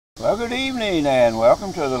Well, good evening and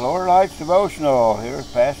welcome to the Lower Lights Devotional. Here's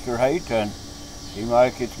Pastor Hayton. Seems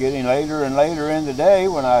like it's getting later and later in the day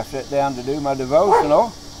when I sit down to do my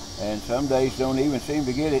devotional, and some days don't even seem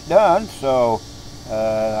to get it done, so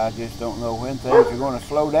I just don't know when things are going to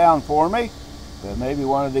slow down for me. But maybe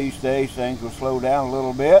one of these days things will slow down a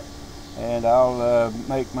little bit, and I'll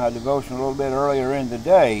make my devotion a little bit earlier in the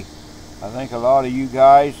day. I think a lot of you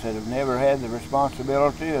guys that have never had the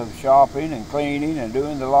responsibility of shopping and cleaning and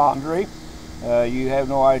doing the laundry, you have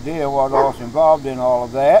no idea what all's involved in all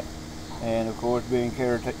of that. And of course, being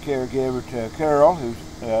caregiver to Carol, who's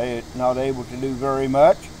not able to do very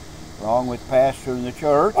much, along with pastoring the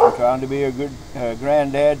church and trying to be a good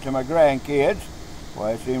granddad to my grandkids. Well,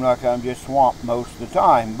 it seems like I'm just swamped most of the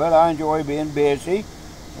time, but I enjoy being busy.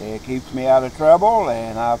 It keeps me out of trouble,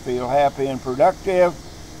 and I feel happy and productive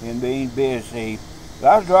in being busy. But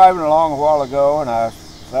I was driving along a while ago, and I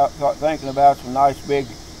was thinking about some nice big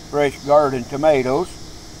fresh garden tomatoes,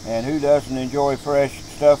 and who doesn't enjoy fresh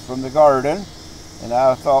stuff from the garden? And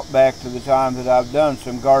I thought back to the time that I've done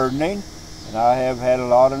some gardening, and I have had a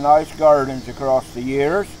lot of nice gardens across the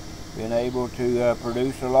years, been able to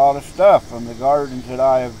produce a lot of stuff from the gardens that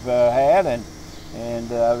I have had,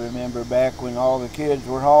 and I remember back when all the kids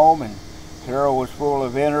were home and Carol was full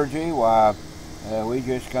of energy. Why, we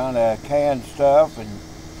just kind of canned stuff and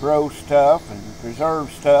froze stuff and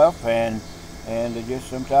preserved stuff, and just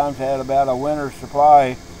sometimes had about a winter's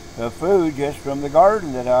supply of food just from the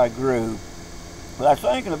garden that I grew. But I was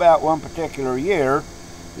thinking about one particular year,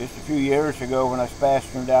 just a few years ago when I was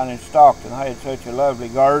pastoring down in Stockton. I had such a lovely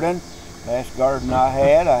garden. Last garden I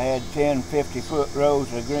had 10 50-foot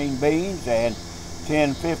rows of green beans and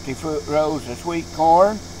 10 50-foot rows of sweet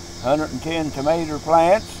corn, 110 tomato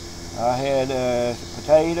plants. I had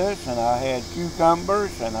potatoes, and I had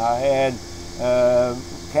cucumbers, and I had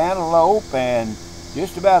cantaloupe, and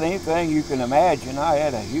just about anything you can imagine. I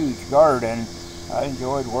had a huge garden. I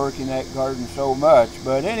enjoyed working that garden so much.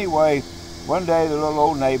 But anyway, one day the little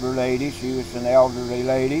old neighbor lady, she was an elderly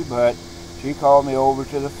lady, but she called me over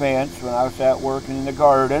to the fence when I was out working in the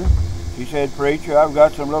garden. She said, "Preacher, I've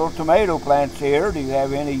got some little tomato plants here. Do you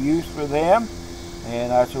have any use for them?"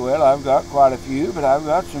 And I said, "Well, I've got quite a few, but I've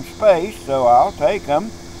got some space, so I'll take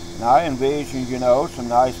them." And I envisioned, some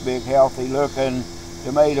nice big healthy looking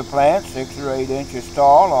tomato plants, 6 or 8 inches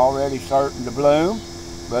tall, already starting to bloom.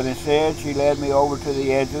 But instead, she led me over to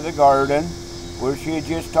the edge of the garden where she had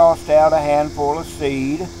just tossed out a handful of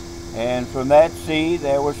seed. And from that seed,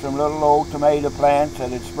 there were some little old tomato plants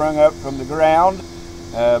that had sprung up from the ground,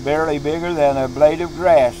 barely bigger than a blade of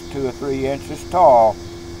grass, 2 or 3 inches tall.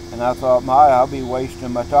 And I thought, I'll be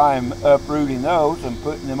wasting my time uprooting those and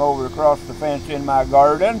putting them over across the fence in my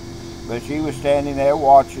garden. But she was standing there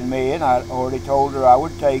watching me, and I already told her I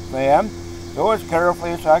would take them. So as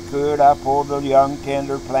carefully as I could, I pulled the young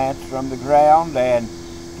tender plants from the ground and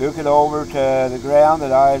took it over to the ground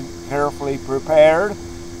that I had carefully prepared,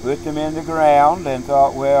 put them in the ground, and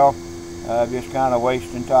thought, well, just kind of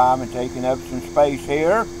wasting time and taking up some space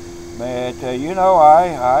here. But,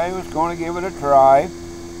 I was going to give it a try.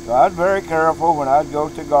 So I was very careful when I'd go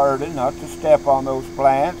to the garden not to step on those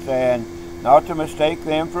plants and not to mistake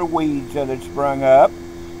them for weeds that had sprung up.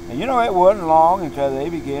 And it wasn't long until they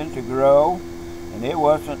began to grow. And it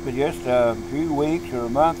wasn't but just a few weeks or a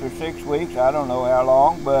month or 6 weeks, I don't know how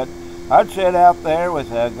long, but I'd sit out there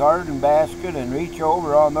with a garden basket and reach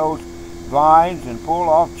over on those vines and pull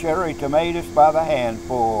off cherry tomatoes by the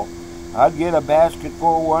handful. I'd get a basket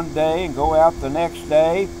full one day and go out the next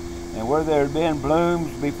day, and where there had been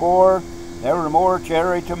blooms before, there were more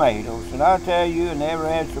cherry tomatoes. And I tell you, I never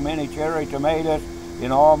had so many cherry tomatoes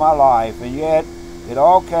in all my life. And yet, it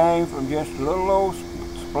all came from just little old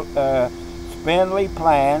spindly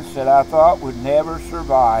plants that I thought would never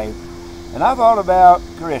survive. And I thought about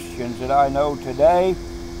Christians that I know today.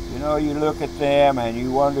 You look at them and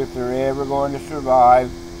you wonder if they're ever going to survive.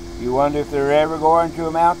 You wonder if they're ever going to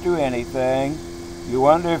amount to anything. You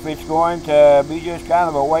wonder if it's going to be just kind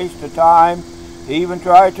of a waste of time to even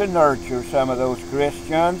try to nurture some of those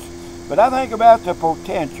Christians. But I think about the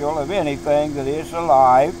potential of anything that is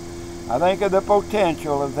alive. I think of the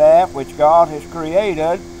potential of that which God has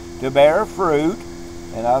created to bear fruit.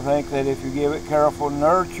 And I think that if you give it careful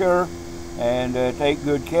nurture and take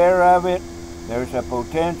good care of it, there's a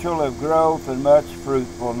potential of growth and much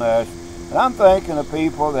fruitfulness. And I'm thinking of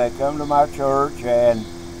people that come to my church, and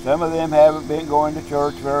some of them haven't been going to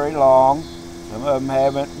church very long. Some of them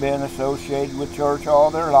haven't been associated with church all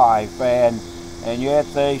their life, and yet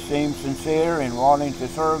they seem sincere in wanting to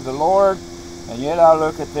serve the Lord. And yet I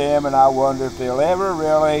look at them and I wonder if they'll ever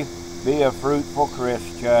really be a fruitful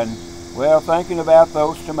Christian. Well, thinking about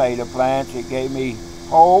those tomato plants, it gave me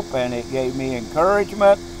hope and it gave me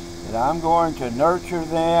encouragement that I'm going to nurture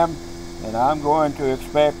them and I'm going to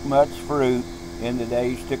expect much fruit in the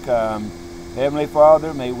days to come. Heavenly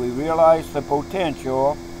Father, may we realize the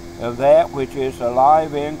potential of that which is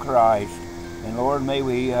alive in Christ. And Lord, may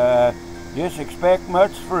we just expect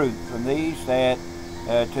much fruit from these that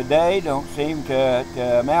today don't seem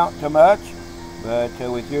to amount to much, but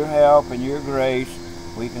with your help and your grace,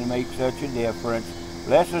 we can make such a difference.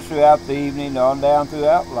 Bless us throughout the evening, on down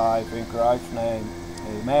throughout life, in Christ's name.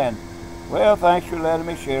 Amen. Well, thanks for letting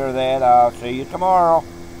me share that. I'll see you tomorrow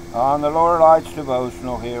on the Lower Lights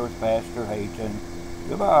Devotional here with Pastor Hayton.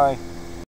 Goodbye.